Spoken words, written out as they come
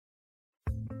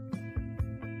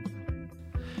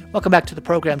Welcome back to the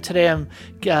program. Today I'm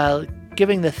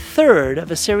giving the third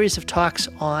of a series of talks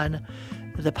on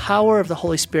the power of the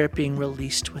Holy Spirit being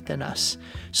released within us.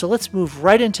 So let's move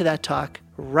right into that talk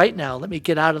right now. Let me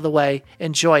get out of the way.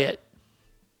 Enjoy it.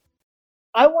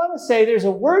 I want to say there's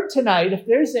a word tonight. If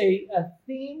there's a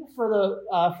theme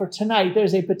for tonight,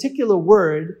 there's a particular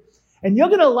word, and you're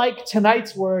going to like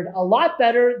tonight's word a lot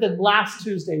better than last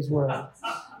Tuesday's word.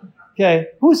 Okay,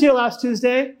 who's here last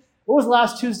Tuesday? What was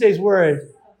last Tuesday's word?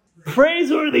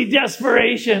 Praiseworthy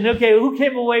desperation. Okay, who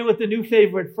came away with the new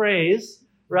favorite phrase,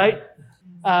 right?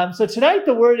 So tonight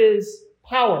the word is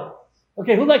power.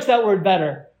 Okay, who likes that word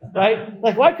better, right?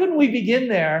 Like, why couldn't we begin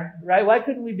there, right? Why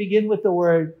couldn't we begin with the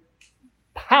word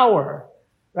power,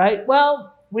 right?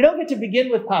 Well, we don't get to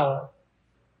begin with power.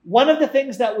 One of the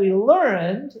things that we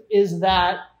learned is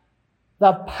that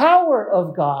the power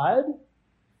of God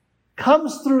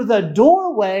comes through the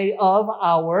doorway of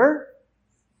our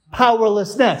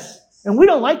powerlessness. And we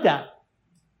don't like that.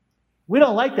 We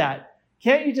don't like that.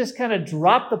 Can't you just kind of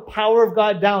drop the power of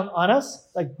God down on us?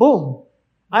 Like, boom.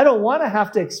 I don't want to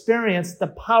have to experience the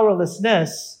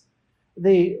powerlessness,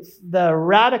 the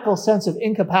radical sense of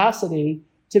incapacity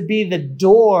to be the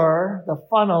door, the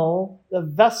funnel, the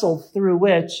vessel through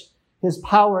which his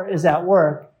power is at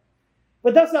work.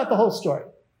 But that's not the whole story.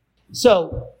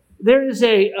 So there is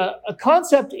a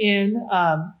concept in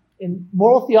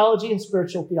moral theology and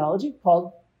spiritual theology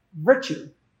called virtue,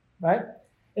 right?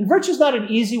 And virtue is not an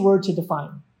easy word to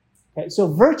define. Okay,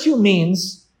 so virtue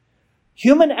means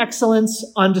human excellence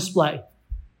on display.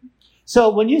 So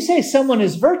when you say someone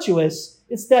is virtuous,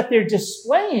 it's that they're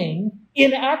displaying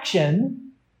in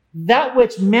action that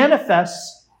which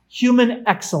manifests human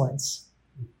excellence.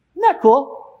 Isn't that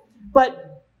cool?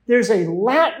 But there's a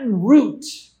Latin root.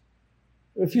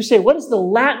 If you say, what is the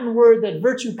Latin word that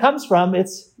virtue comes from?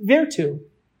 It's virtu.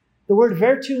 The word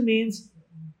virtu means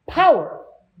power.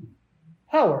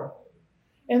 Power.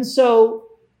 And so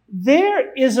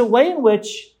there is a way in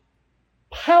which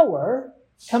power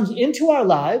comes into our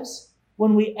lives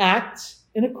when we act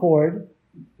in accord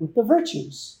with the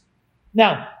virtues.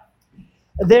 Now,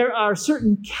 there are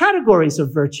certain categories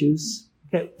of virtues.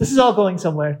 Okay, this is all going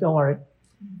somewhere. Don't worry.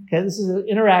 Okay, this is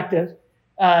interactive.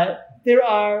 There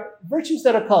are virtues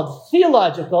that are called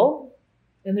theological,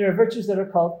 and there are virtues that are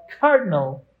called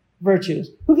cardinal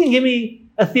virtues. Who can give me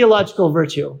a theological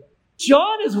virtue?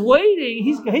 John is waiting.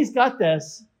 He's got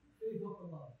this.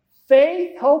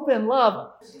 Faith, hope, and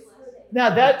love.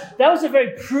 Now that was a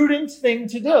very prudent thing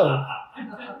to do.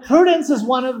 Prudence is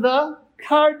one of the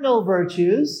cardinal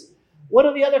virtues. What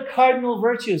are the other cardinal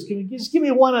virtues? Can you just give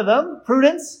me one of them?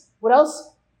 Prudence. What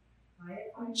else?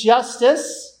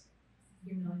 Justice.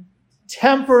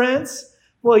 Temperance.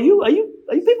 Well, are you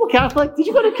people Catholic? Did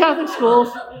you go to Catholic schools?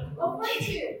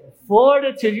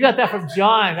 Fortitude. You got that from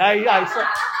John. I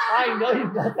know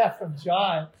you got that from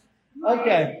John.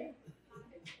 Okay.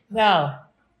 Now,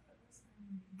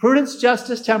 prudence,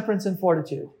 justice, temperance, and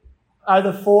fortitude are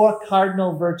the four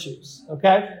cardinal virtues.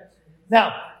 Okay?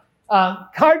 Now,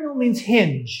 cardinal means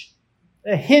hinge.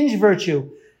 A hinge virtue.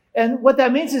 And what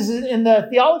that means is in the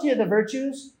theology of the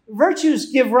virtues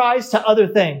give rise to other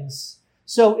things.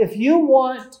 So if you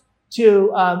want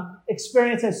to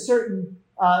experience a certain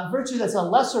virtue that's a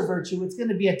lesser virtue, it's going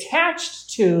to be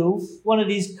attached to one of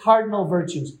these cardinal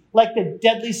virtues. Like the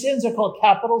deadly sins are called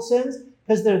capital sins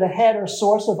because they're the head or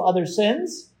source of other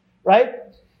sins, right?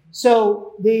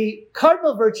 So the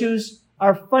cardinal virtues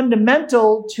are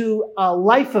fundamental to a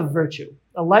life of virtue,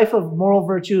 a life of moral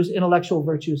virtues, intellectual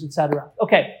virtues, etc.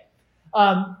 Okay.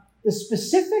 The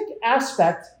specific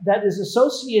aspect that is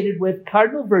associated with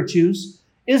cardinal virtues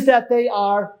is that they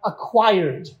are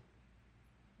acquired.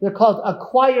 They're called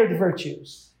acquired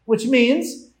virtues, which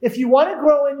means if you want to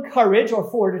grow in courage or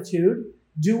fortitude,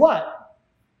 do what?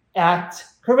 Act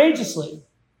courageously.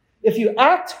 If you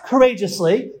act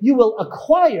courageously, you will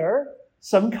acquire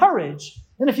some courage.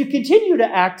 And if you continue to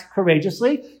act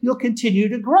courageously, you'll continue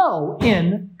to grow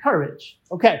in courage.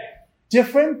 Okay,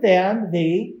 different than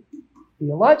the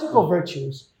theological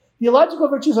virtues. Theological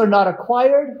virtues are not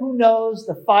acquired. Who knows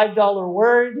the $5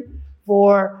 word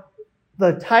for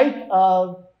the type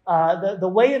of, the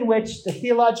way in which the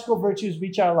theological virtues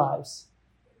reach our lives?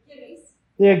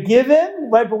 They're given,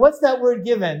 right? But what's that word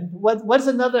given? That's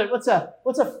a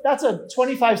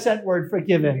 25-cent word for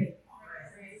given.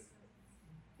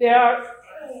 They are,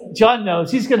 John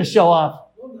knows, he's going to show off.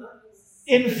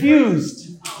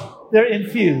 Infused. They're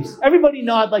infused. Everybody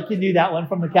nod like you knew that one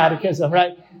from the catechism,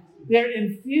 right? They're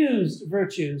infused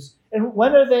virtues. And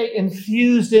when are they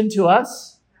infused into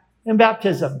us? In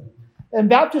baptism. In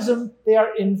baptism, they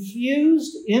are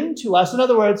infused into us. In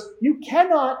other words, you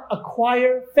cannot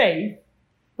acquire faith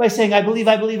by saying, I believe,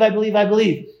 I believe, I believe, I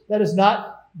believe. That is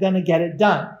not going to get it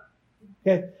done.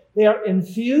 Okay? They are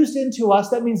infused into us.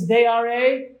 That means they are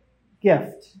a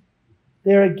gift.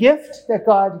 They're a gift that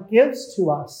God gives to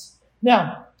us.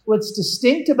 Now, what's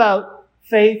distinct about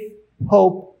faith,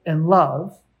 hope, and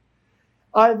love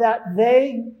are that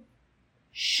they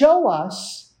show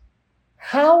us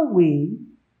how we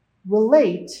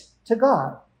relate to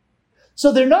God.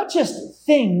 So they're not just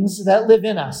things that live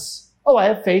in us. Oh, I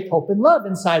have faith, hope, and love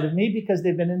inside of me because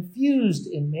they've been infused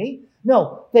in me.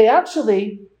 No, they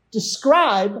actually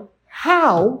describe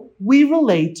how we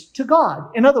relate to God.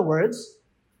 In other words,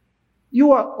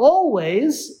 you are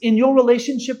always, in your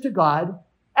relationship to God,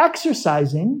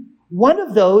 exercising one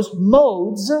of those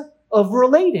modes of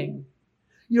relating.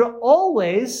 You're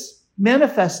always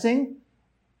manifesting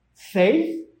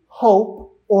faith,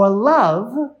 hope, or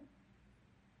love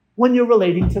when you're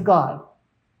relating to God.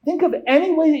 Think of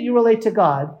any way that you relate to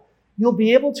God, you'll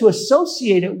be able to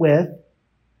associate it with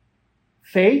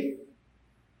faith,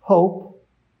 hope,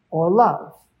 or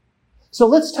love. So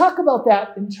let's talk about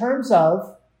that in terms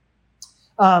of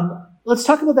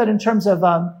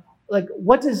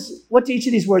what do each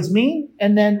of these words mean,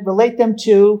 and then relate them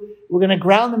to, we're going to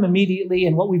ground them immediately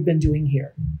in what we've been doing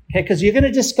here. Okay, because you're going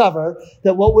to discover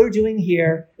that what we're doing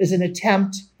here is an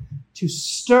attempt to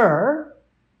stir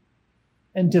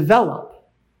and develop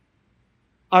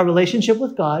our relationship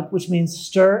with God, which means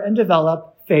stir and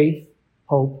develop faith,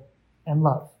 hope, and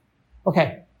love.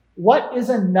 Okay, what is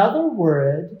another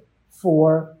word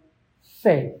for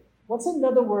faith? What's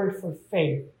another word for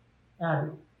faith,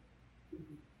 Abby?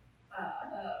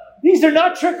 These are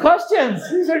not trick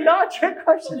questions. These are not trick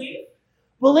questions.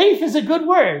 Belief is a good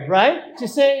word, right? To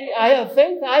say, I have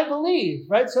faith, I believe,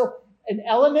 right? So an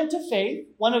element of faith,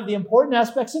 one of the important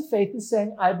aspects of faith is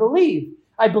saying, I believe.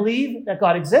 I believe that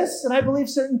God exists, and I believe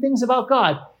certain things about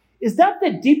God. Is that the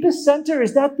deepest center?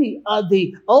 Is that the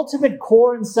ultimate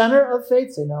core and center of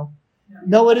faith? Say no.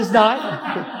 No, it is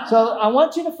not. So I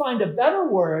want you to find a better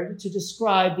word to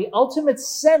describe the ultimate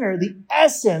center, the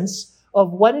essence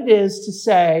of what it is to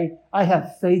say, I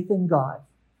have faith in God.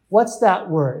 What's that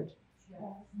word?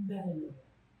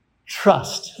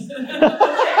 Trust.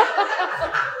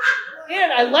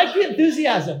 And I like the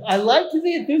enthusiasm. I liked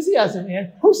the enthusiasm,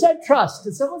 Ann. Who said trust?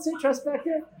 Did someone say trust back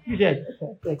there? You did.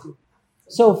 Okay, thank you.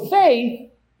 So faith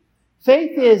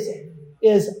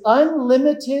is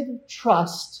unlimited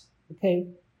trust, okay?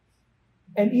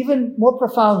 And even more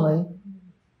profoundly,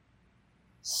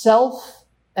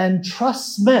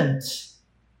 self-entrustment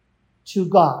to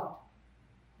God.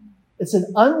 It's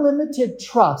an unlimited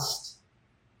trust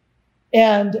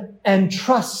and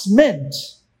entrustment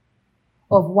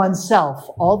of oneself,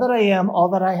 all that I am, all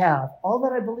that I have, all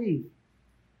that I believe,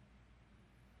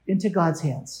 into God's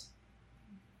hands.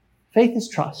 Faith is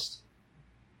trust.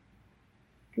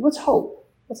 Okay, what's hope?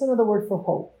 What's another word for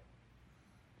hope?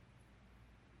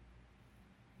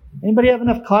 Anybody have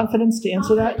enough confidence to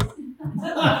answer that?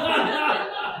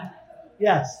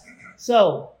 Yes.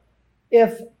 So,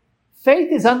 if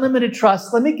faith is unlimited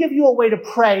trust, let me give you a way to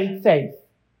pray faith.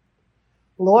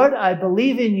 Lord, I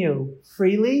believe in you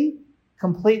freely,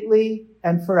 completely,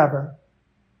 and forever.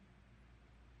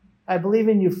 I believe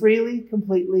in you freely,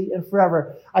 completely, and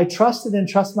forever. I trust and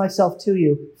entrust myself to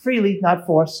you freely, not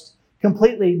forced,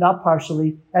 completely, not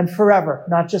partially, and forever,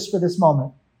 not just for this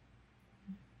moment.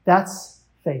 That's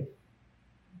faith.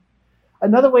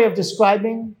 Another way of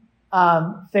describing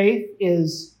faith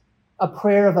is a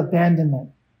prayer of abandonment,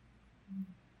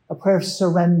 a prayer of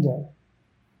surrender.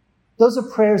 Those are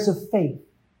prayers of faith.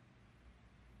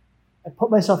 I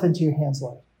put myself into your hands,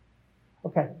 Lord.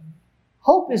 Okay.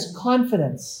 Hope is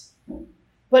confidence.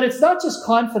 But it's not just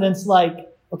confidence like,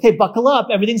 okay, buckle up.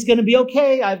 Everything's going to be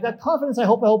okay. I've got confidence. I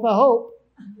hope.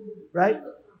 Right?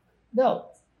 No.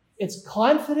 It's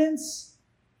confidence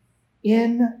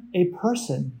in a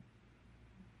person.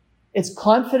 It's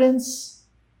confidence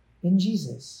in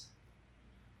Jesus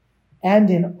and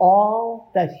in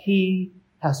all that he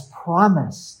has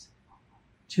promised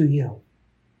to you.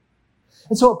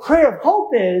 And so a prayer of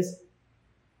hope is,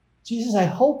 Jesus, I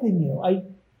hope in you.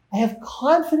 I have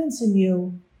confidence in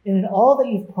you and in all that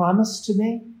you've promised to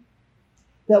me,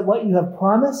 that what you have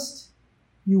promised,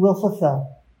 you will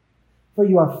fulfill. For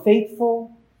you are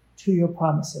faithful to your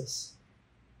promises.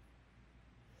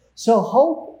 So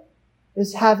hope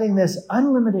is having this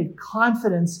unlimited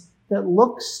confidence that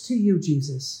looks to you,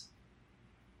 Jesus.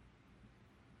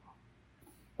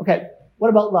 Okay, what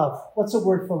about love? What's a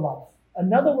word for love?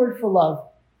 Another word for love.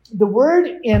 The word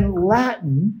in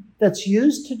Latin that's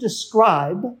used to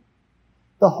describe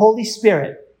the Holy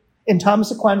Spirit. In Thomas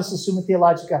Aquinas' Summa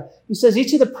Theologica, he says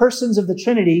each of the persons of the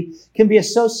Trinity can be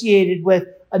associated with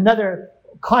another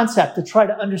concept to try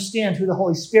to understand who the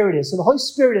Holy Spirit is. So the Holy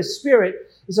Spirit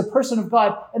is a person of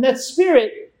God, and that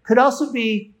Spirit could also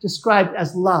be described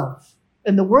as love.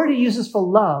 And the word he uses for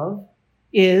love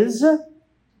is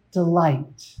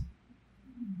delight.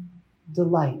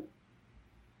 Delight.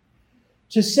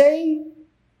 To say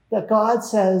that God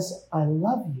says, I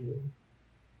love you,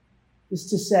 is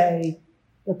to say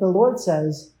that the Lord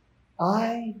says,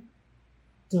 I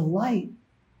delight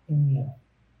in you.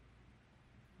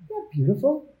 Isn't that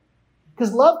beautiful?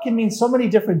 Because love can mean so many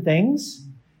different things.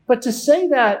 But to say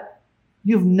that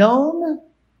you've known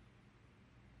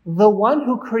the one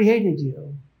who created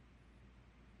you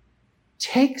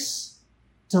takes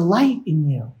delight in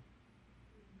you,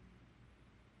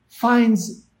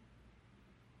 finds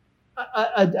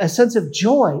a sense of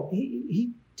joy.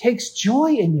 He takes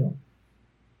joy in you.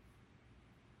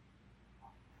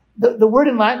 The word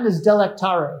in Latin is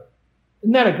delectare.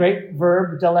 Isn't that a great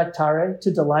verb, delectare,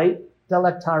 to delight?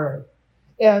 Delectare.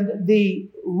 And the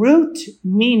root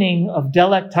meaning of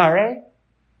delectare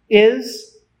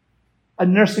is a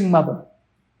nursing mother.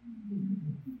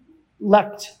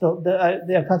 Lect,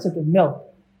 the concept of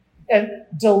milk. And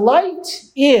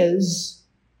delight is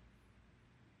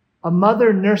a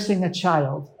mother nursing a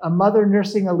child, a mother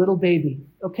nursing a little baby.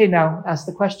 Okay, now ask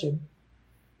the question.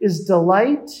 Is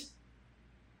delight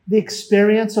the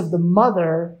experience of the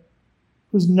mother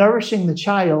who's nourishing the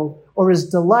child, or is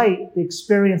delight the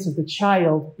experience of the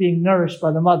child being nourished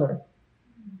by the mother?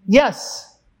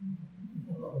 Yes.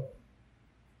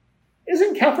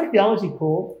 Isn't Catholic theology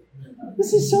cool?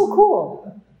 This is so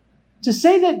cool. To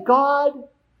say that God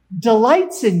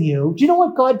delights in you. Do you know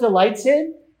what God delights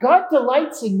in? God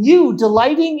delights in you,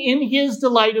 delighting in his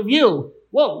delight of you.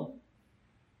 Whoa.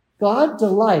 God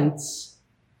delights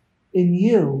in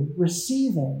you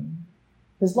receiving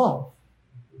his love.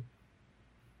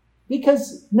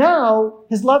 Because now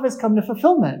his love has come to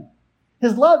fulfillment.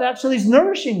 His love actually is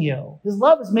nourishing you. His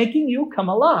love is making you come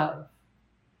alive.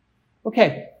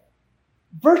 Okay.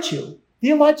 Virtue.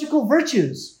 Theological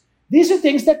virtues. These are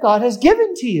things that God has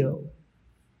given to you.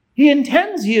 He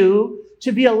intends you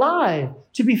to be alive,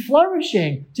 to be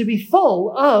flourishing, to be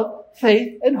full of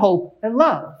faith and hope and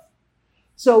love.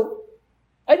 So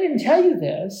I didn't tell you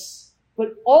this,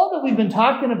 but all that we've been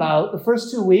talking about the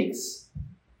first 2 weeks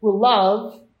were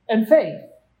love and faith.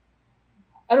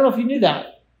 I don't know if you knew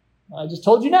that. I just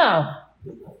told you now.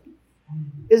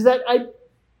 Is that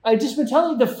I just been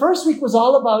telling you the first week was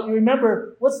all about, you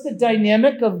remember, what's the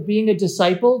dynamic of being a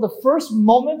disciple? The first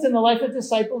moment in the life of a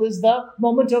disciple is the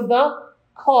moment of the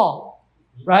call,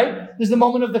 right? There's the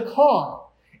moment of the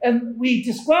call. And we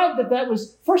described that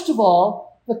was, first of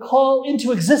all, the call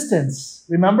into existence.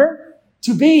 Remember?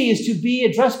 To be is to be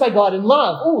addressed by God in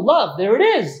love. Oh, love, there it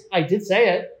is. I did say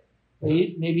it.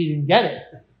 Maybe you didn't get it.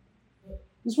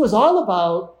 This was all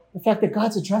about the fact that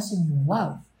God's addressing you in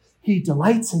love. He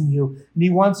delights in you, and he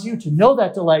wants you to know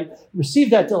that delight,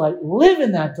 receive that delight, live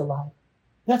in that delight.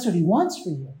 That's what he wants for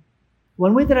you.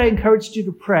 One way that I encouraged you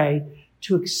to pray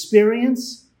to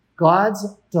experience God's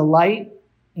delight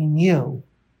in you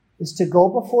is to go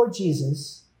before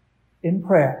Jesus in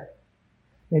prayer.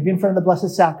 Maybe in front of the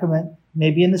Blessed Sacrament,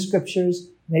 maybe in the scriptures,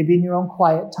 maybe in your own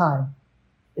quiet time,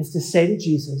 is to say to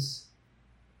Jesus,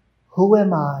 who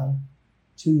am I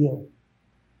to you?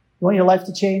 You want your life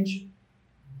to change?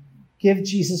 Give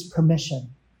Jesus permission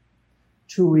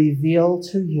to reveal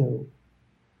to you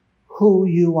who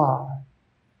you are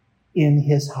in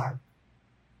his heart.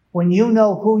 When you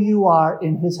know who you are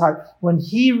in his heart, when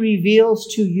he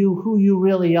reveals to you who you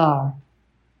really are,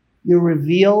 you're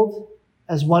revealed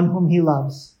as one whom he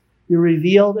loves. You're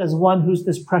revealed as one who's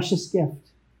this precious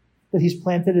gift that he's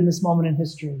planted in this moment in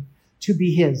history to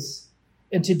be his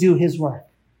and to do his work.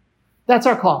 That's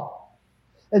our call.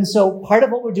 And so part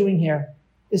of what we're doing here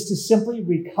is to simply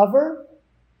recover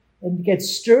and get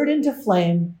stirred into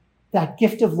flame that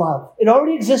gift of love. It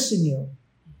already exists in you.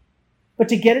 But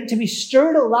to get it to be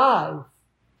stirred alive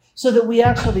so that we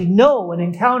actually know and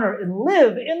encounter and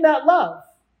live in that love.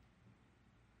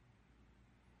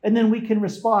 And then we can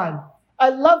respond, I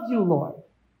love you, Lord.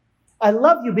 I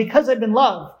love you because I've been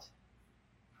loved.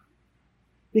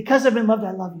 Because I've been loved,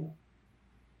 I love you.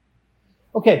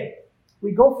 Okay,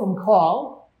 we go from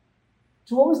call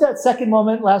to what was that second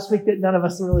moment last week that none of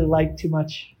us really liked too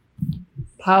much?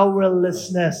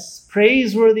 Powerlessness,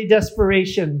 praiseworthy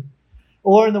desperation.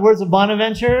 Or in the words of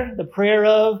Bonaventure, the prayer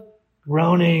of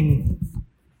groaning.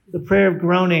 The prayer of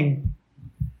groaning.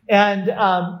 And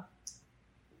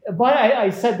But I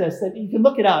said this, that you can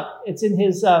look it up. It's in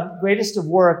his greatest of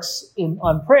works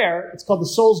on prayer. It's called The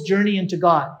Soul's Journey into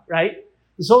God, right?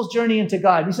 The soul's journey into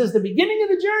God. He says the beginning of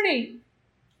the journey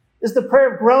is the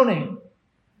prayer of groaning.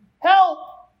 Help!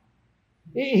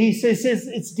 He says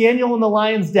it's Daniel in the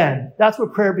lion's den. That's where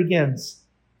prayer begins.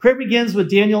 Prayer begins with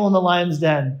Daniel in the lion's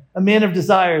den, a man of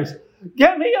desires.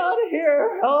 Get me out of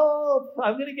here. Help!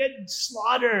 I'm going to get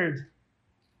slaughtered.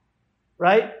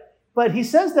 Right? But he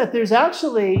says that there's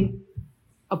actually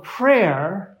a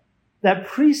prayer that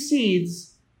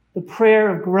precedes the prayer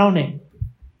of groaning.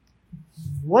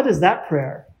 What is that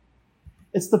prayer?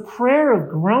 It's the prayer of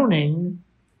groaning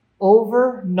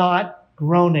over not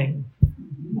groaning.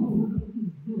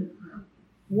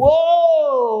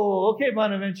 Whoa! Okay,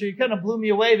 Bonaventure, you kind of blew me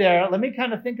away there. Let me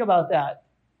kind of think about that.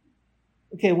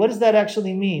 Okay, what does that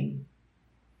actually mean?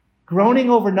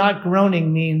 Groaning over not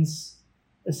groaning means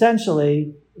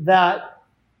essentially that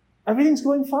everything's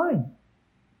going fine.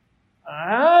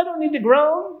 I don't need to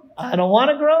groan. I don't want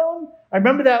to groan. I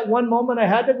remember that one moment I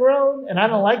had to groan, and I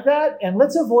don't like that. And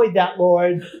let's avoid that,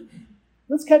 Lord.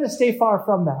 Let's kind of stay far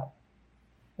from that.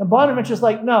 And Bonaventure's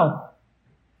like, no.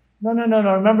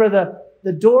 Remember,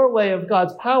 the doorway of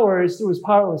God's power is through his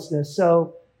powerlessness.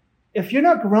 So if you're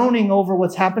not groaning over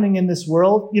what's happening in this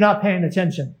world, you're not paying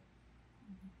attention.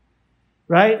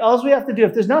 Right? All we have to do,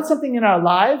 if there's not something in our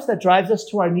lives that drives us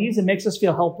to our knees and makes us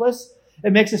feel helpless,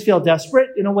 it makes us feel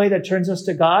desperate in a way that turns us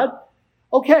to God,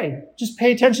 okay, just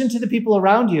pay attention to the people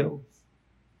around you.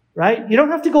 Right? You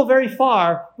don't have to go very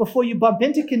far before you bump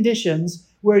into conditions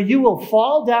where you will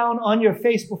fall down on your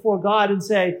face before God and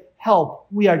say, help,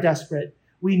 we are desperate.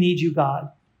 We need you, God.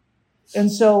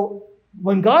 And so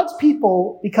when God's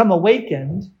people become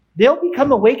awakened, they'll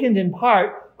become awakened in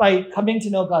part by coming to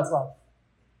know God's love.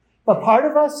 But part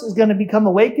of us is going to become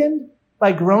awakened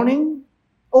by groaning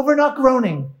over not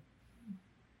groaning.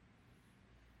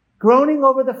 Groaning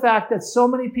over the fact that so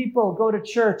many people go to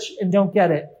church and don't get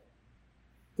it.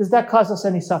 Does that cause us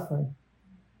any suffering?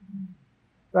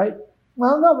 Right?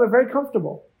 Well, no, we're very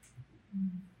comfortable.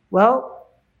 Well,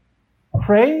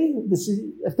 pray.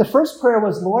 If the first prayer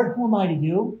was, Lord, who am I to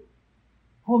you?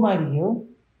 Who am I to you?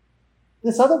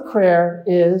 This other prayer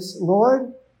is,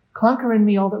 Lord, conquer in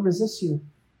me all that resists you.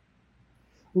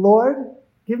 Lord,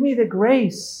 give me the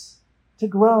grace to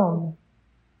groan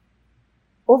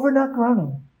over not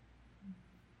groaning.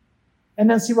 And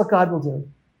then see what God will do.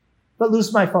 But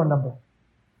lose my phone number.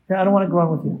 Okay, I don't want to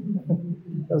groan with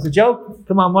you. That was a joke.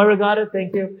 Come on, Moira got it.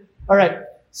 Thank you. All right.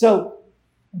 So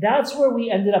that's where we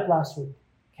ended up last week.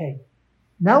 Okay.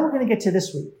 Now we're going to get to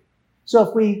this week. So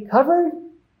if we covered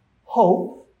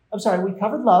we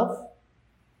covered love,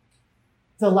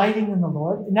 delighting in the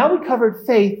Lord. And now we covered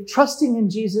faith, trusting in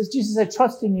Jesus. Jesus, I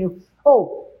trust in you.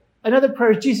 Oh, another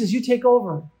prayer is, Jesus, you take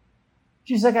over.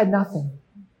 Jesus, I got nothing.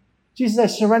 Jesus, I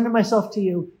surrender myself to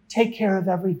you. Take care of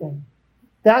everything.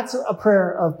 That's a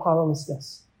prayer of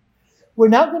powerlessness. We're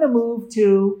now going to move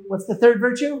to, what's the third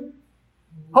virtue?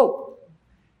 Hope.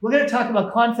 We're going to talk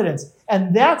about confidence.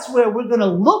 And that's where we're going to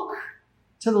look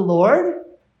to the Lord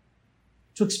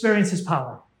to experience his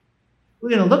power. We're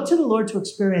going to look to the Lord to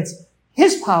experience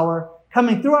his power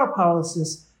coming through our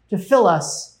powerlessness to fill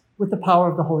us with the power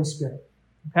of the Holy Spirit.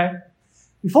 Okay?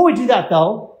 Before we do that,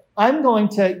 though, I'm going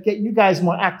to get you guys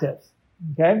more active.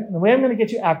 Okay? And the way I'm going to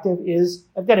get you active is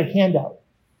I've got a handout.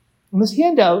 And this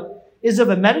handout is of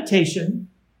a meditation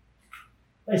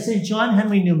by St. John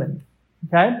Henry Newman.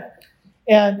 Okay?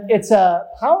 And it's a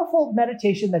powerful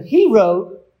meditation that he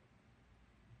wrote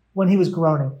when he was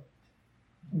groaning.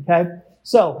 Okay?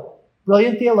 So,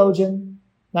 brilliant theologian,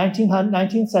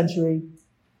 19th century,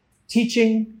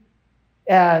 teaching,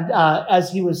 and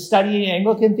as he was studying,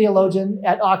 Anglican theologian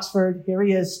at Oxford, here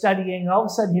he is studying, all of a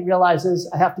sudden he realizes,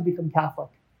 I have to become Catholic.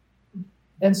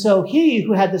 And so he,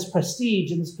 who had this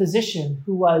prestige and this position,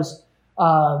 who was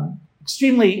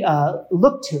extremely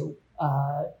looked to,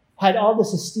 had all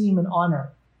this esteem and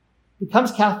honor,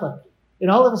 becomes Catholic,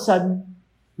 and all of a sudden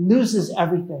loses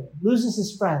everything, loses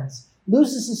his friends,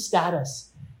 loses his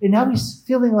status. And now he's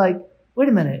feeling like, wait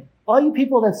a minute, all you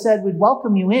people that said we'd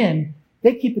welcome you in,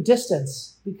 they keep a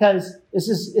distance because is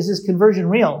his conversion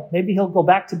real? Maybe he'll go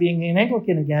back to being an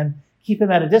Anglican again, keep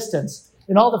him at a distance.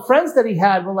 And all the friends that he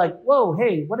had were like, whoa,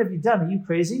 hey, what have you done? Are you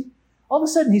crazy? All of a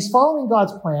sudden he's following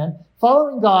God's plan,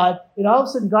 following God, and all of a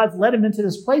sudden God's led him into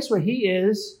this place where he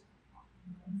is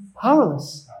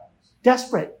powerless,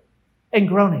 desperate, and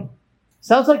groaning.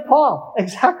 Sounds like Paul,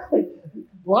 exactly.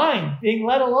 Blind, being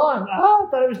led along. I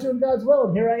thought I was doing God's will,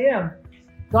 and here I am.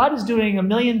 God is doing a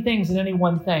million things in any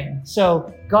one thing.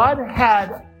 So God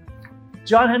had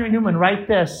John Henry Newman write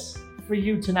this for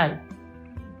you tonight.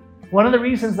 One of the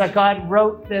reasons that God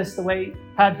wrote this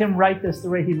had him write this the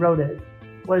way he wrote it,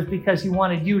 was because he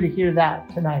wanted you to hear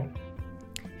that tonight.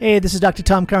 Hey, this is Dr.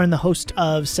 Tom Curran, the host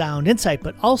of Sound Insight,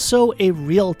 but also a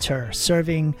realtor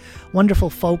serving wonderful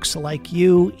folks like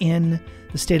you in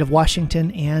the state of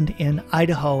Washington and in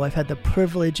Idaho. I've had the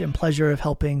privilege and pleasure of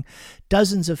helping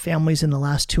dozens of families in the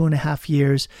last 2.5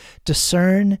 years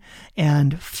discern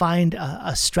and find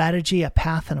a strategy, a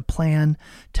path, and a plan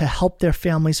to help their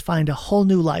families find a whole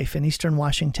new life in eastern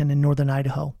Washington and northern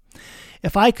Idaho.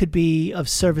 If I could be of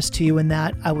service to you in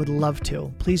that, I would love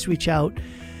to. Please reach out.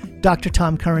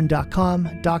 drtomcurran.com,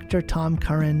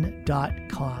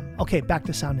 drtomcurran.com. Okay, back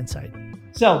to Sound Insight.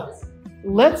 So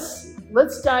let's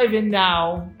dive in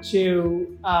now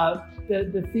to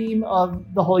the theme of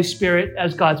the Holy Spirit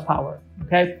as God's power,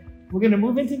 okay? We're going to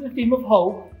move into the theme of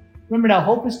hope. Remember now,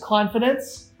 hope is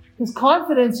confidence. Because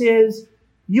confidence is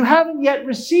you haven't yet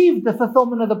received the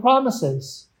fulfillment of the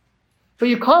promises, but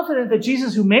you're confident that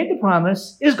Jesus, who made the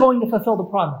promise, is going to fulfill the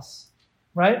promise,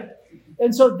 right?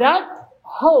 And so that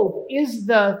hope is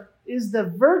the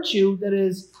virtue that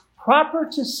is proper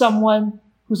to someone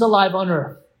who's alive on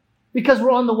earth, because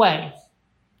we're on the way.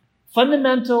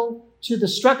 Fundamental to the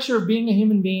structure of being a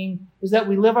human being is that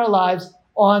we live our lives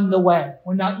on the way.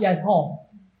 We're not yet home.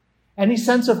 Any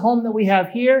sense of home that we have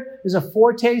here is a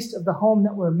foretaste of the home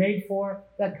that we're made for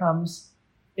that comes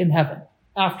in heaven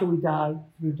after we die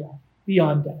through death,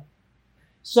 beyond death.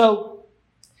 So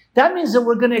that means that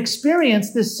we're going to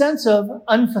experience this sense of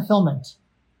unfulfillment.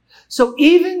 So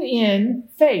even in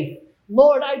faith,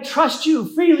 Lord, I trust you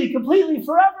freely, completely,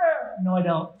 forever. No, I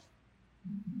don't.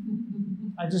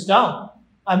 I just don't.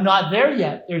 I'm not there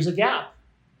yet. There's a gap.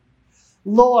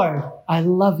 Lord, I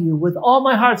love you with all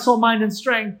my heart, soul, mind, and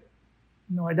strength.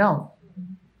 No, I don't.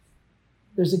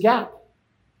 There's a gap.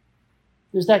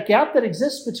 There's that gap that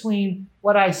exists between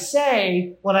what I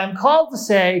say, what I'm called to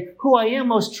say, who I am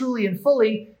most truly and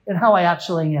fully, and how I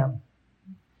actually am.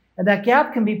 And that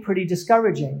gap can be pretty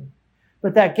discouraging.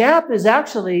 But that gap is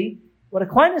actually, what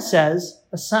Aquinas says,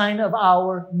 a sign of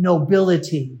our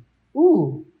nobility.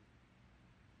 Ooh.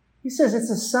 He says it's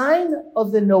a sign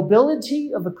of the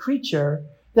nobility of a creature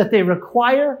that they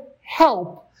require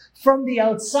help from the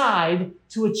outside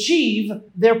to achieve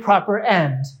their proper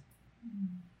end.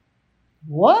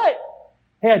 What?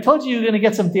 Hey, I told you were going to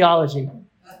get some theology.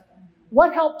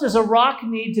 What help does a rock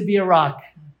need to be a rock?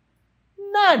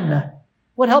 None.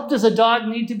 What help does a dog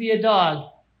need to be a dog?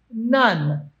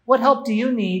 None. What help do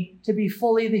you need to be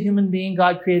fully the human being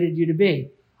God created you to be?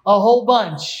 A whole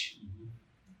bunch.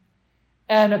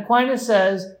 And Aquinas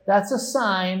says that's a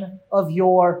sign of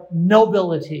your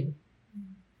nobility.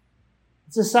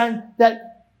 It's a sign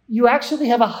that you actually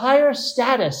have a higher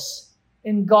status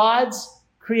in God's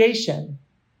creation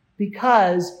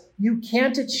because you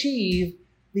can't achieve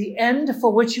the end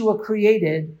for which you were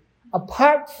created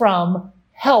apart from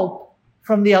help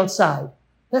from the outside.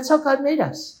 That's how God made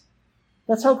us.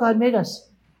 That's how God made us.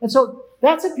 And so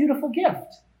that's a beautiful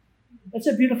gift. It's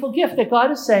a beautiful gift that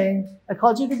God is saying, I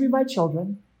called you to be my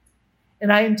children,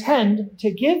 and I intend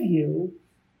to give you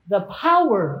the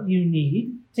power you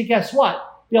need to, guess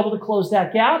what? Be able to close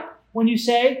that gap. When you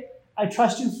say, I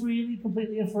trust you freely,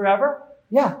 completely, and forever,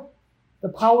 yeah, the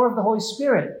power of the Holy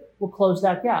Spirit will close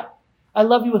that gap. I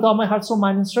love you with all my heart, soul,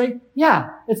 mind, and strength.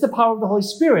 Yeah, it's the power of the Holy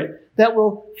Spirit that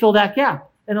will fill that gap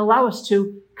and allow us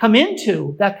to come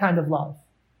into that kind of love.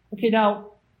 Okay, now,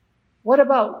 what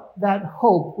about that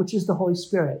hope, which is the Holy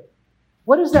Spirit?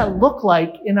 What does that look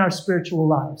like in our spiritual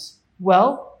lives?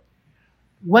 Well,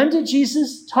 when did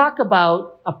Jesus talk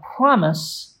about a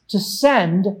promise to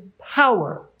send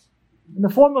power in the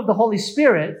form of the Holy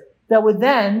Spirit that would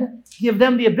then give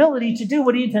them the ability to do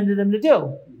what he intended them to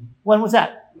do? When was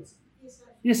that?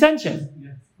 The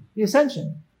Ascension. The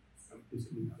Ascension.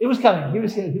 It was coming. He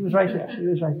was right there. He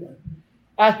was right there.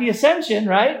 At the Ascension,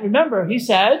 right? Remember, he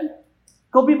said,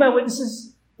 go be my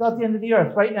witnesses throughout the end of the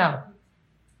earth right now.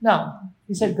 No.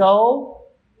 He said, go,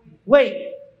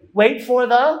 wait for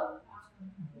the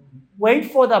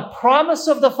promise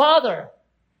of the Father.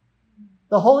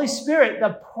 The Holy Spirit,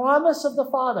 the promise of the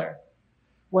Father.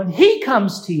 When he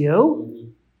comes to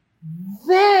you,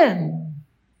 then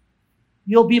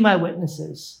you'll be my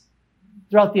witnesses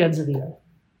throughout the ends of the earth.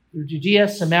 Through Judea,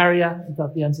 Samaria, and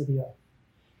throughout the ends of the earth.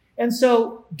 And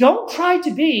so don't try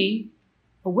to be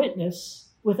a witness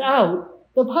without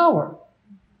the power.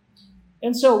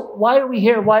 And so why are we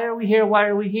here? Why are we here? Why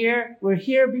are we here? We're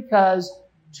here because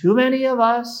too many of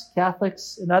us,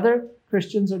 Catholics and other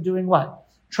Christians, are doing what?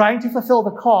 Trying to fulfill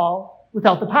the call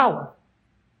without the power.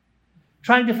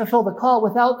 Trying to fulfill the call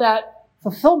without that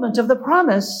fulfillment of the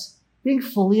promise being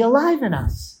fully alive in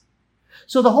us.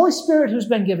 So the Holy Spirit who's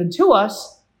been given to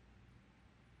us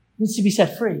needs to be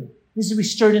set free, needs to be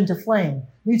stirred into flame,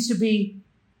 needs to be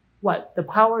what? The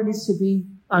power needs to be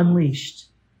unleashed,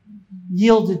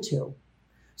 yielded to.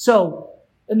 So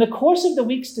in the course of the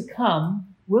weeks to come,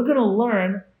 we're going to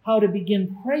learn how to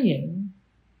begin praying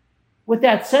with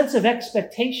that sense of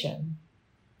expectation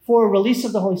for a release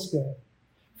of the Holy Spirit,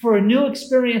 for a new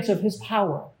experience of his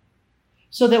power,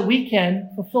 so that we can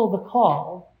fulfill the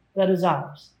call that is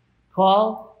ours.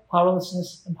 Call,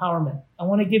 powerlessness, empowerment. I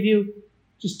want to give you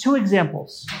just two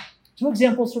examples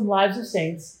from lives of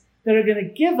saints that are going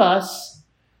to give us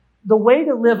the way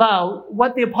to live out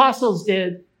what the apostles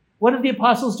did. What did the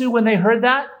apostles do when they heard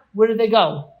that? Where did they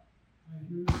go?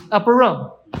 Upper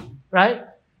room, right?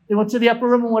 They went to the upper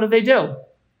room, and what did they do?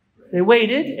 They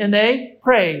waited and they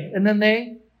prayed, and then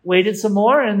they waited some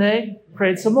more and they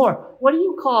prayed some more. What do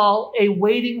you call a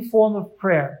waiting form of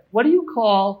prayer? What do you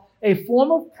call a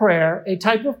form of prayer, a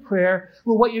type of prayer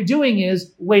where what you're doing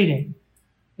is waiting?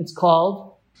 It's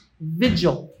called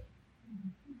vigil.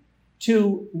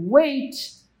 To wait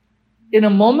in a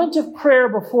moment of prayer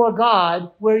before God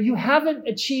where you haven't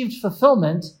achieved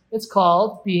fulfillment, it's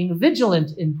called being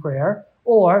vigilant in prayer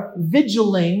or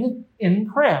vigiling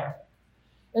in prayer.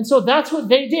 And so that's what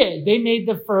they did. They made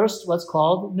the first, what's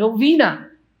called novena,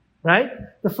 right?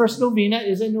 The first novena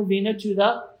is a novena to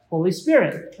the Holy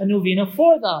Spirit, a novena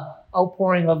for the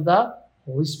outpouring of the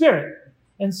Holy Spirit.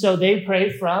 And so they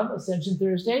prayed from Ascension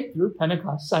Thursday through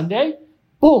Pentecost Sunday.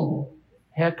 Boom,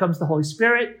 here comes the Holy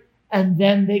Spirit. And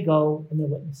then they go and they're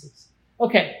witnesses.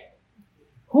 Okay,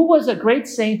 who was a great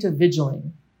saint of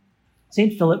vigiling?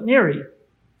 St. Philip Neri.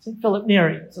 St. Philip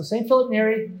Neri. So St. Philip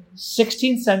Neri,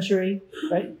 16th century,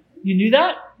 right? You knew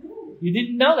that? You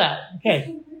didn't know that?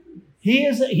 Okay. He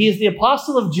is the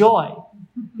apostle of joy.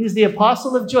 He's the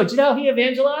apostle of joy. Do you know how he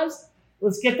evangelized?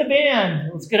 Let's get the band.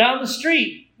 Let's get out on the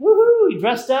street. Woohoo! He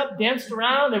dressed up, danced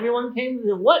around. Everyone came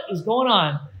to what is going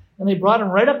on? And they brought him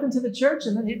right up into the church,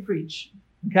 and then he'd preach.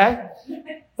 Okay?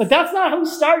 But that's not how he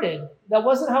started. That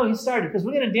wasn't how he started, because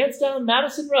we're going to dance down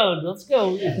Madison Road. Let's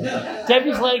go.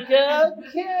 Debbie's like,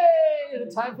 okay,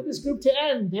 time for this group to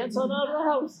end. Dance on out of the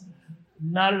house.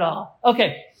 Not at all.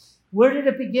 Okay, where did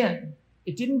it begin?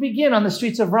 It didn't begin on the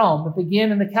streets of Rome. It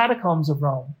began in the catacombs of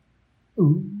Rome.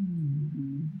 Ooh.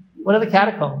 What are the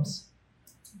catacombs?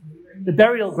 The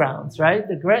burial grounds, right?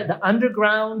 The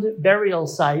underground burial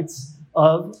sites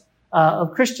of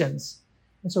Christians.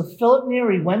 And so Philip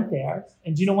Neri went there.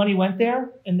 And do you know when he went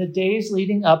there? In the days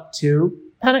leading up to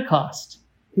Pentecost.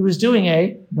 He was doing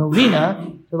a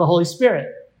novena to the Holy Spirit.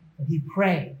 And he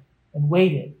prayed and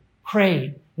waited,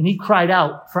 prayed, and he cried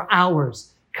out for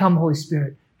hours, "Come, Holy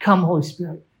Spirit, come, Holy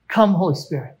Spirit, come, Holy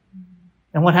Spirit."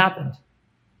 And what happened?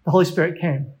 The Holy Spirit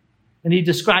came. And he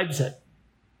describes it.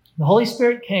 The Holy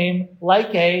Spirit came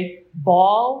like a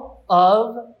ball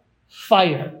of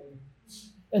fire.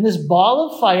 And this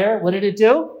ball of fire, what did it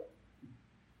do?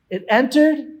 It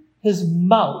entered his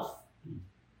mouth,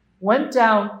 went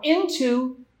down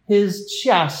into his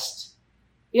chest,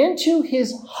 into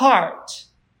his heart.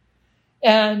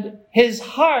 And his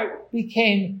heart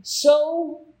became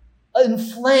so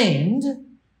inflamed,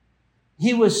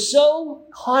 he was so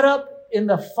caught up in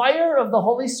the fire of the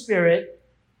Holy Spirit,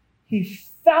 he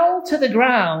fell to the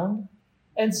ground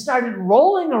and started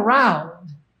rolling around.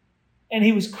 And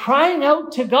he was crying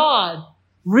out to God,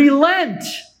 "Relent,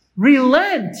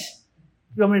 relent."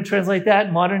 You want me to translate that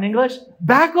in modern English?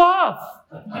 Back off.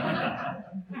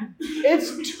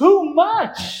 It's too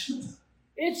much.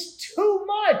 It's too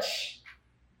much.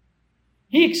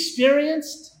 He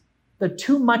experienced the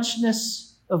too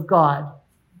muchness of God.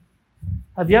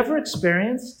 Have you ever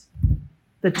experienced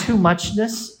the too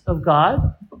muchness of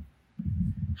God?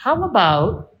 How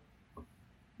about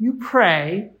you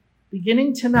pray,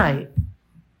 beginning tonight,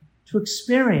 to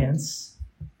experience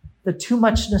the too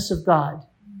muchness of God?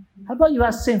 How about you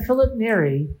ask St. Philip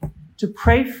Neri to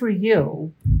pray for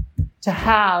you to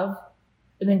have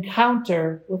an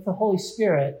encounter with the Holy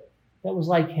Spirit that was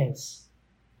like his?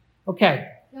 Okay.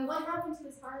 Now, what happened to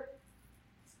his heart?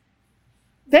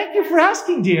 Thank you for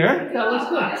asking, dear. That was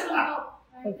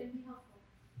good.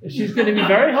 She's going to be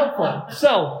very helpful.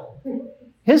 So,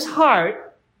 his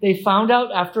heart, they found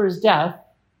out after his death,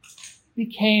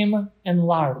 became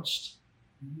enlarged,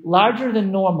 larger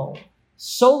than normal.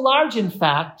 So large, in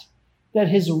fact, that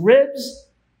his ribs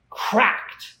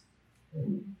cracked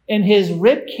and his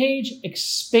rib cage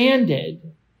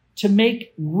expanded to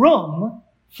make room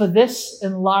for this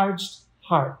enlarged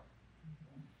heart.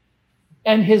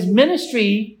 And his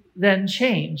ministry then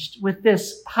changed. With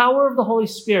this power of the Holy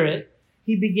Spirit,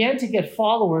 he began to get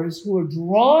followers who were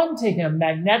drawn to him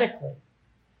magnetically.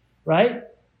 right?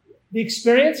 The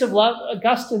experience of love,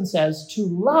 Augustine says, to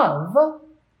love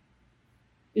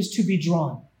is to be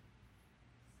drawn.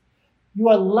 You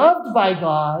are loved by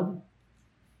God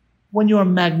when you are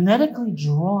magnetically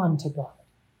drawn to God.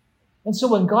 And so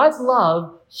when God's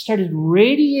love started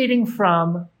radiating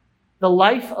from the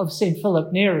life of St.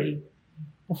 Philip Neri,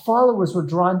 the followers were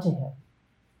drawn to him.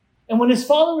 And when his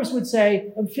followers would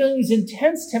say, I'm feeling these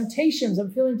intense temptations,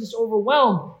 I'm feeling just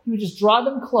overwhelmed, he would just draw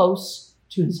them close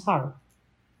to his heart.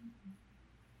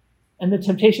 And the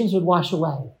temptations would wash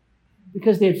away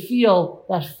because they'd feel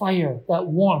that fire, that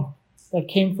warmth that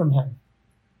came from him.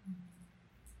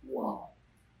 Whoa.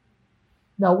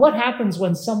 Now, what happens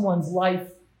when someone's life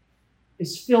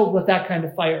is filled with that kind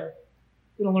of fire?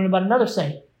 We're going to learn about another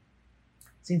saint,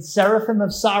 St. Seraphim of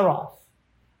Sarov,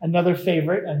 another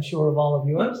favorite, I'm sure, of all of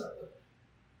yours.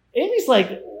 Amy's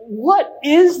like, what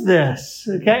is this?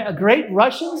 Okay, a great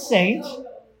Russian saint,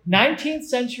 19th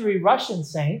century Russian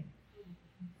saint.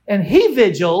 And he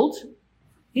vigiled.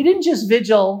 He didn't just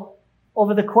vigil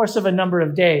over the course of a number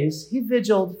of days. He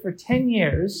vigiled for 10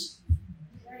 years.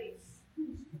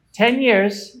 10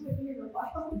 years.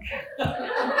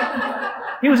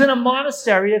 He was in a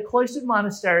monastery, a cloistered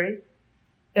monastery,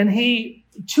 and he,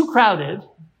 too crowded,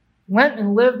 went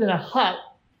and lived in a hut,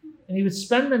 and he would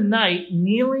spend the night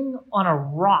kneeling on a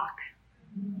rock,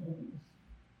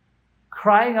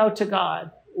 crying out to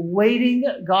God, waiting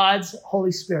God's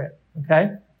Holy Spirit,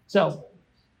 okay? So,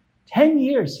 10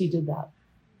 years he did that.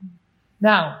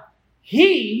 Now,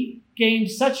 he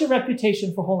gained such a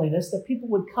reputation for holiness that people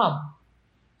would come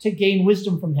to gain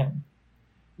wisdom from him.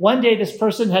 One day, this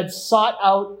person had sought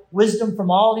out wisdom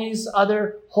from all these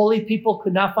other holy people,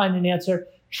 could not find an answer,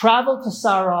 traveled to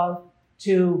Sarov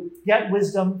to get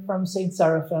wisdom from St.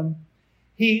 Seraphim.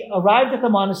 He arrived at the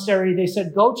monastery. They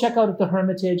said, go check out at the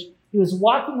hermitage. He was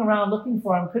walking around looking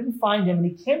for him, couldn't find him, and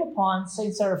he came upon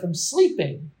St. Seraphim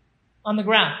sleeping on the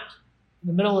ground in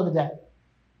the middle of the day.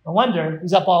 No wonder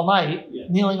he's up all night,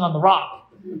 kneeling on the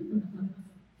rock.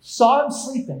 Saw him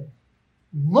sleeping,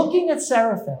 looking at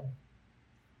Seraphim.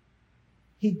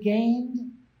 He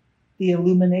gained the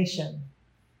illumination.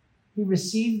 He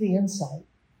received the insight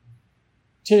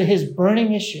to his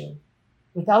burning issue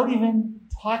without even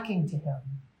talking to him.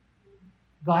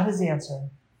 Got his answer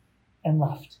and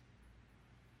left.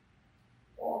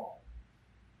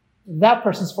 That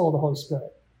person's full of the Holy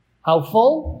Spirit. How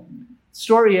full?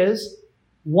 Story is,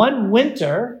 one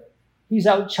winter, he's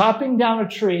out chopping down a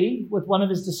tree with one of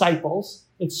his disciples.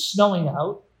 It's snowing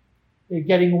out. They're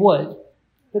getting wood.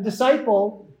 The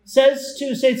disciple says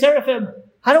to St. Seraphim,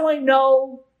 how do I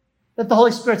know that the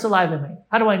Holy Spirit's alive in me?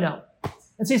 How do I know?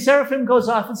 And St. Seraphim goes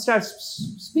off and starts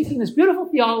speaking this beautiful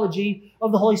theology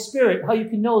of the Holy Spirit, how you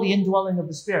can know the indwelling of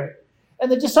the Spirit.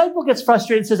 And the disciple gets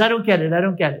frustrated and says, I don't get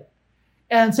it.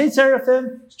 And St.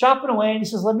 Seraphim is chopping away and he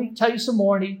says, let me tell you some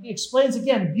more. And he explains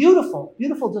again, beautiful,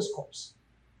 beautiful discourse.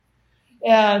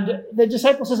 And the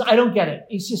disciple says, I don't get it.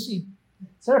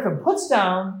 Seraphim puts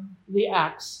down the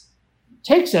axe,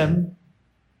 takes him,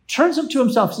 turns him to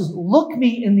himself, says, look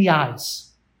me in the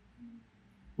eyes.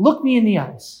 Look me in the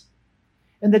eyes.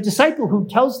 And the disciple who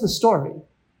tells the story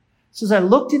says, I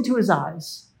looked into his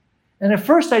eyes. And at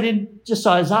first I didn't just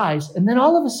saw his eyes. And then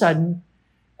all of a sudden,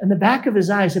 in the back of his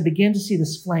eyes, I began to see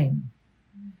this flame.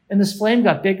 And this flame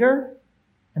got bigger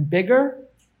and bigger.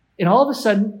 And all of a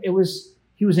sudden, he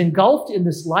was engulfed in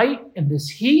this light and this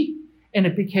heat. And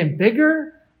it became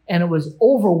bigger and it was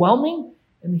overwhelming.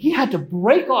 And he had to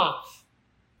break off.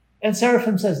 And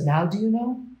Seraphim says, now do you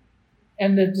know?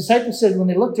 And the disciples said, when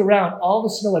they looked around, all the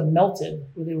snow had melted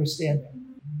where they were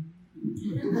standing.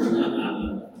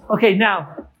 Okay,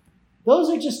 now, those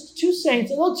are just two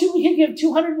saints. We can give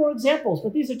 200 more examples,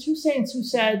 but these are two saints who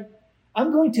said,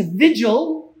 I'm going to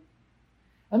vigil.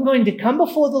 I'm going to come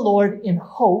before the Lord in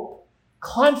hope,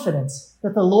 confidence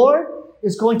that the Lord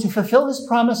is going to fulfill his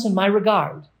promise in my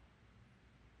regard.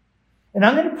 And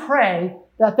I'm going to pray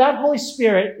that Holy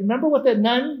Spirit, remember what the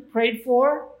nun prayed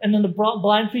for? And then the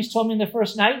blind priest told me in the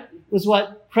first night was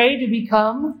what? Pray to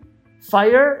become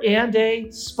fire and a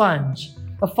sponge.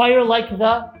 A fire like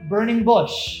the burning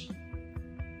bush.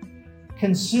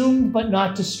 Consumed but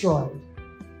not destroyed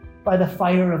by the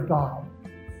fire of God.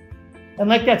 And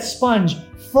like that sponge,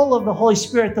 full of the Holy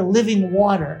Spirit, the living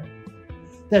water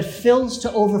that fills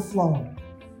to overflowing.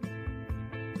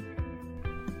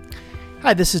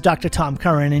 Hi, this is Dr. Tom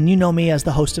Curran, and you know me as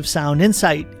the host of Sound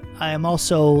Insight. I am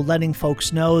also letting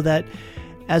folks know that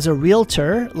as a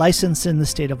realtor licensed in the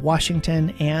state of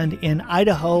Washington and in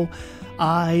Idaho,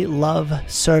 I love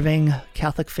serving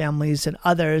Catholic families and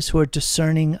others who are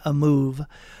discerning a move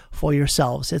for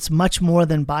yourselves. It's much more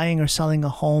than buying or selling a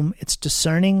home. It's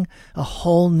discerning a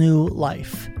whole new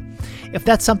life. If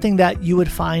that's something that you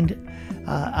would find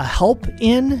a help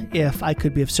in, if I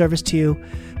could be of service to you,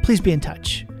 please be in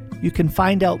touch. You can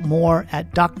find out more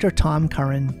at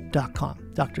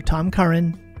drtomcurran.com.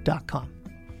 drtomcurran.com.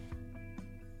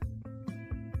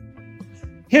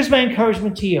 Here's my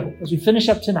encouragement to you as we finish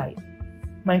up tonight.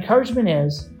 My encouragement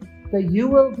is that you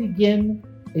will begin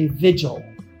a vigil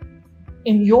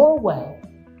in your way.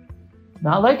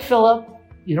 Not like Philip,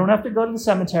 you don't have to go to the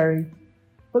cemetery,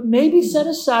 but maybe set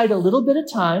aside a little bit of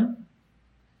time,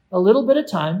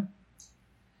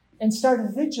 and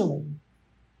start vigiling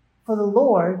for the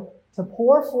Lord to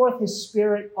pour forth His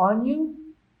Spirit on you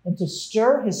and to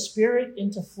stir His Spirit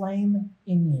into flame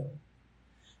in you.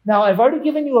 Now, I've already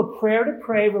given you a prayer to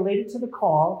pray related to the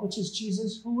call, which is,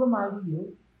 Jesus, who am I to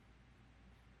you?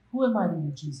 Who am I to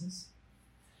you, Jesus?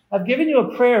 I've given you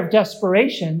a prayer of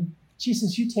desperation.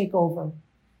 Jesus, you take over.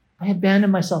 I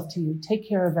abandon myself to you. Take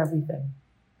care of everything.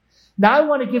 Now I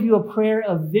want to give you a prayer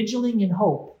of vigiling in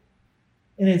hope.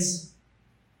 And it's,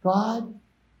 God,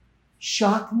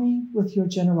 shock me with your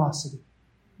generosity.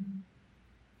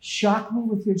 Shock me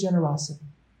with your generosity.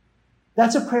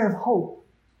 That's a prayer of hope.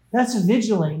 That's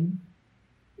vigiling.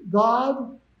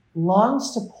 God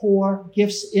longs to pour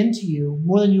gifts into you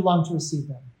more than you long to receive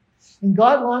them. And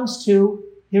God longs to,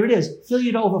 here it is, fill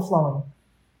you to overflowing.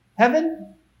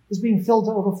 Heaven is being filled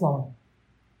to overflowing.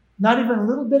 Not even a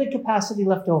little bit of capacity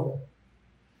left over.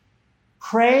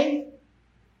 Pray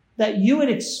that you would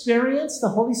experience the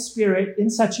Holy Spirit in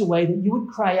such a way that you would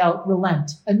cry out,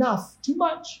 relent, enough, too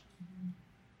much.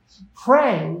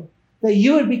 Pray that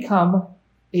you would become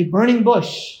a burning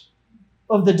bush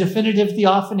of the definitive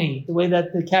theophany, the way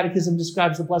that the Catechism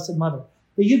describes the Blessed Mother.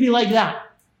 That you'd be like that.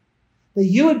 That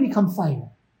you would become fire.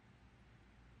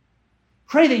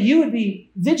 Pray that you would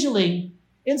be vigiling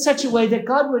in such a way that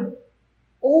God would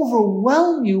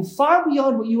overwhelm you far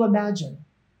beyond what you imagine.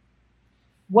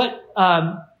 What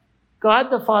God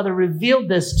the Father revealed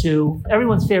this to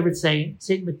everyone's favorite saint,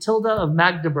 Saint Matilda of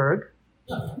Magdeburg.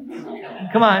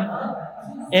 Come on.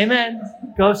 Amen.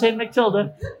 Go Saint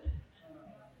Matilda.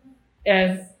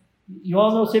 And you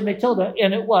all know Saint Matilda.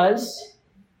 And it was,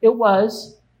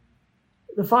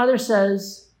 the Father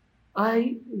says,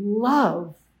 I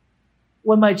love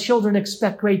when my children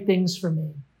expect great things from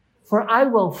me, for I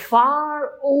will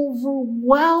far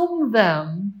overwhelm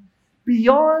them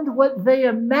beyond what they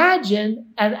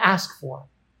imagine and ask for.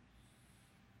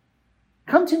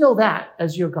 Come to know that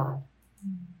as your God.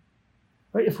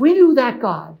 Right? If we knew that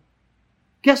God,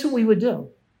 guess what we would do?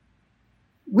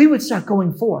 We would start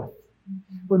going forth.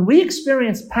 When we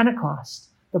experience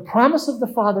Pentecost, the promise of the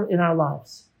Father in our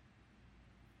lives,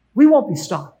 we won't be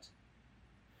stopped.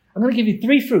 I'm going to give you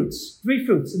three fruits,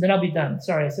 and then I'll be done.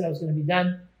 Sorry, I said I was going to be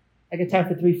done. I got time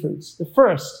for three fruits. The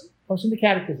first, comes from the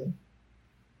Catechism,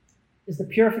 is the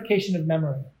purification of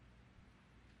memory.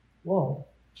 Whoa.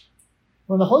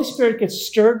 When the Holy Spirit gets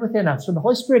stirred within us, when the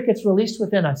Holy Spirit gets released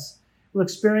within us, we'll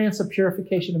experience a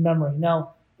purification of memory.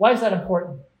 Now, why is that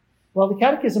important? Well, the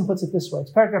Catechism puts it this way.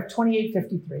 It's paragraph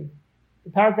 2853.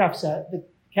 The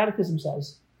Catechism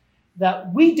says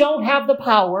that we don't have the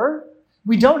power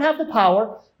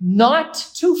not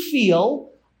to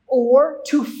feel or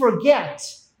to forget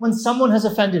when someone has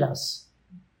offended us.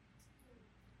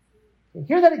 Okay,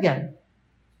 hear that again,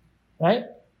 right?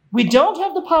 We don't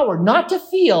have the power not to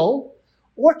feel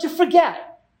or to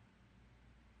forget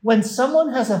when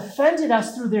someone has offended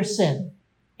us through their sin.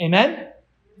 Amen?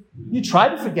 You try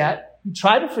to forget, you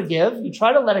try to forgive, you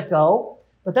try to let it go,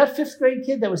 but that 5th grade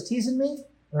kid that was teasing me,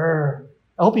 I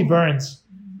hope he burns.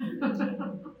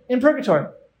 In purgatory.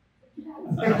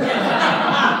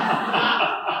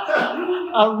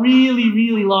 A really,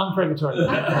 really long purgatory.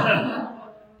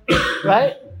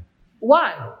 Right?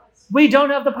 Why? We don't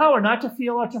have the power not to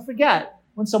feel or to forget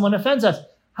when someone offends us.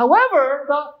 However,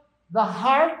 the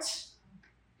heart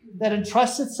that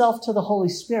entrusts itself to the Holy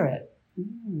Spirit,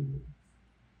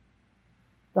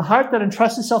 the heart that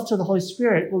entrusts itself to the Holy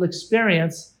Spirit will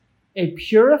experience a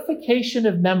purification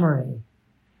of memory.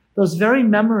 Those very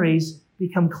memories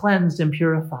become cleansed and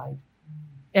purified.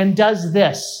 And does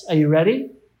this, are you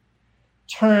ready?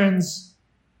 Turns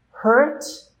hurt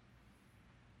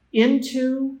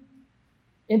into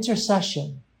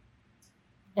intercession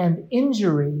and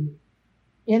injury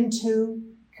into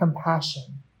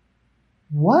compassion.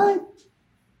 What?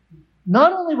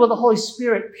 Not only will the Holy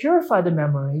Spirit purify the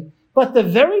memory, but the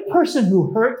very person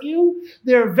who hurt you,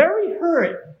 their very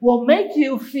hurt will make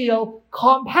you feel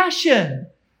compassion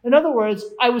In other words,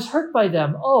 I was hurt by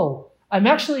them. Oh, I'm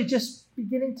actually just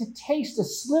beginning to taste a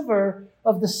sliver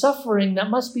of the suffering that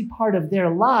must be part of their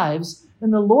lives.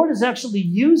 And the Lord is actually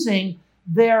using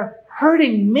their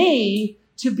hurting me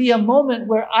to be a moment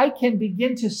where I can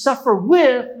begin to suffer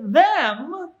with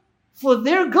them for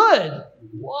their good.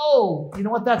 Whoa, you know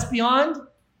what that's beyond?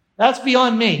 That's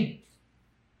beyond me.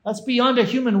 That's beyond a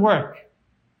human work.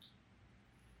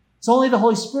 It's only the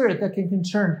Holy Spirit that can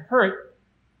turn hurt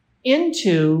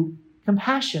into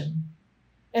compassion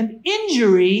and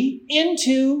injury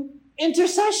into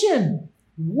intercession.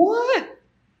 What?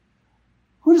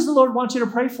 Who does the Lord want you to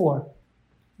pray for?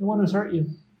 The one who's hurt you.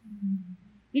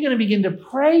 You're going to begin to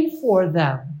pray for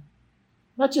them.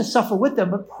 Not just suffer with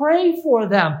them, but pray for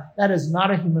them. That is not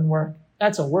a human work.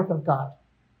 That's a work of God.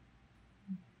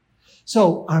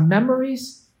 So our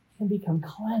memories can become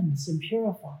cleansed and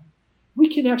purified.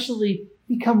 We can actually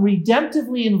become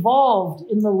redemptively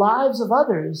involved in the lives of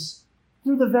others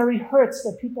through the very hurts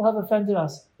that people have offended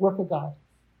us. Work of God.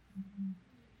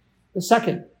 The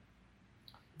second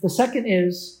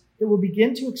is that we'll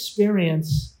begin to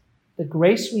experience the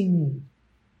grace we need,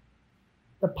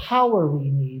 the power we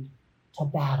need to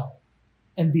battle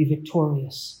and be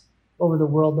victorious over the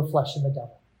world, the flesh, and the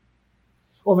devil,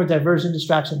 over diversion,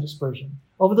 distraction, dispersion,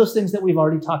 over those things that we've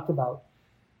already talked about.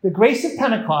 The grace of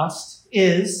Pentecost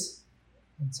is,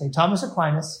 in St. Thomas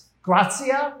Aquinas,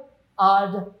 gratia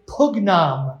ad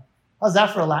pugnam. How's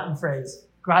that for a Latin phrase?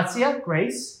 Gratia,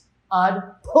 grace, ad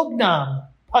pugnam,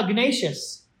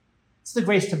 pugnacious. It's the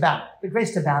grace to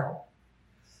battle.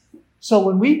 So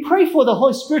when we pray for the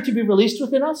Holy Spirit to be released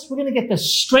within us, we're going to get the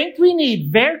strength we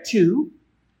need,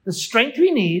 the strength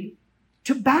we need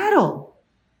to battle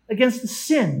against the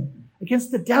sin,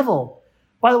 against the devil.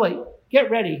 By the way,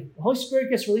 get ready. The Holy Spirit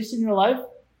gets released in your life,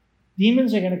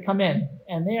 demons are going to come in,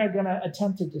 and they are going to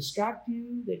attempt to distract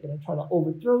you. They're going to try to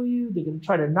overthrow you. They're going to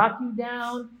try to knock you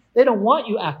down. They don't want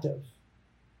you active.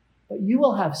 But you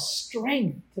will have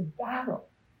strength to battle,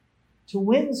 to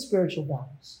win spiritual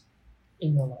battles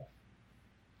in your life.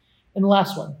 And the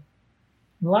last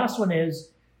one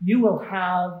is you will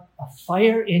have a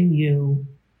fire in you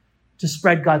to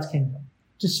spread God's kingdom,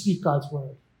 to speak God's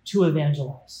word, to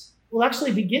evangelize. We'll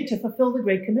actually begin to fulfill the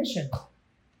Great Commission,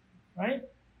 right?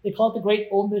 They call it the Great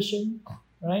Omission,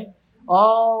 right?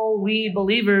 All we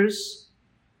believers,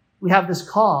 we have this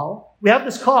call.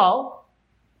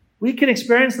 We can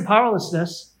experience the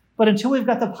powerlessness, but until we've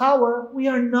got the power, we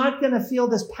are not going to feel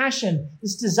this passion,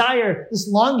 this desire, this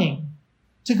longing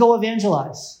to go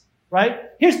evangelize, right?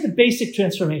 Here's the basic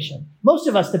transformation. Most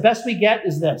of us, the best we get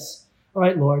is this. All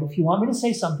right, Lord, if you want me to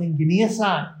say something, give me a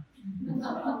sign.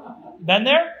 Been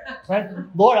there? Right?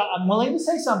 Lord, I'm willing to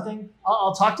say something.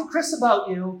 I'll talk to Chris about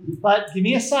you, but give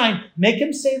me a sign. Make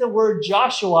him say the word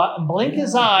Joshua and blink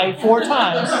his eye 4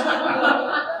 times.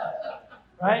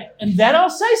 Right? And then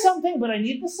I'll say something, but I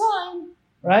need the sign.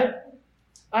 Right?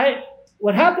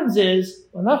 What happens is,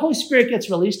 when that Holy Spirit gets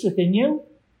released within you,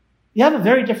 you have a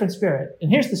very different spirit. And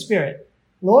here's the spirit.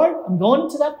 Lord, I'm going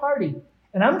to that party,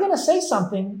 and I'm going to say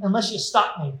something unless you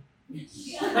stop me.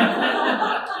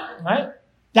 Right?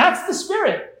 That's the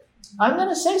spirit. I'm going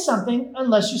to say something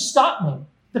unless you stop me.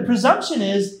 The presumption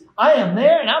is, I am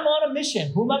there and I'm on a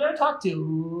mission. Who am I going to talk to?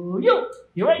 You.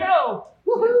 Here I go.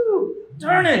 Woohoo.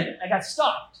 Darn it. I got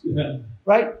stopped. Yeah.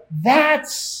 Right?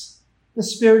 That's the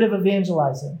spirit of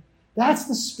evangelizing. That's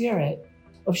the spirit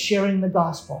of sharing the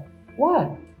gospel.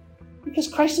 Why? Because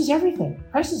Christ is everything.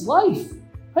 Christ is life.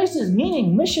 Christ is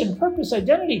meaning, mission, purpose,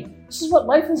 identity. This is what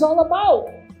life is all about.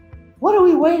 What are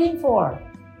we waiting for?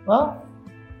 Well,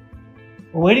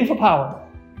 we're waiting for power.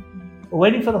 We're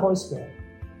waiting for the Holy Spirit.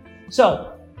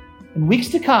 So, in weeks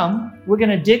to come, we're going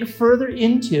to dig further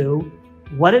into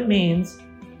what it means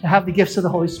to have the gifts of the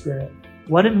Holy Spirit,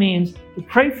 what it means to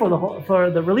pray for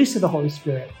the release of the Holy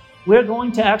Spirit. We're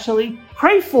going to actually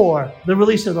pray for the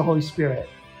release of the Holy Spirit.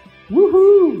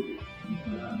 Woohoo!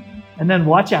 And then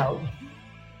watch out.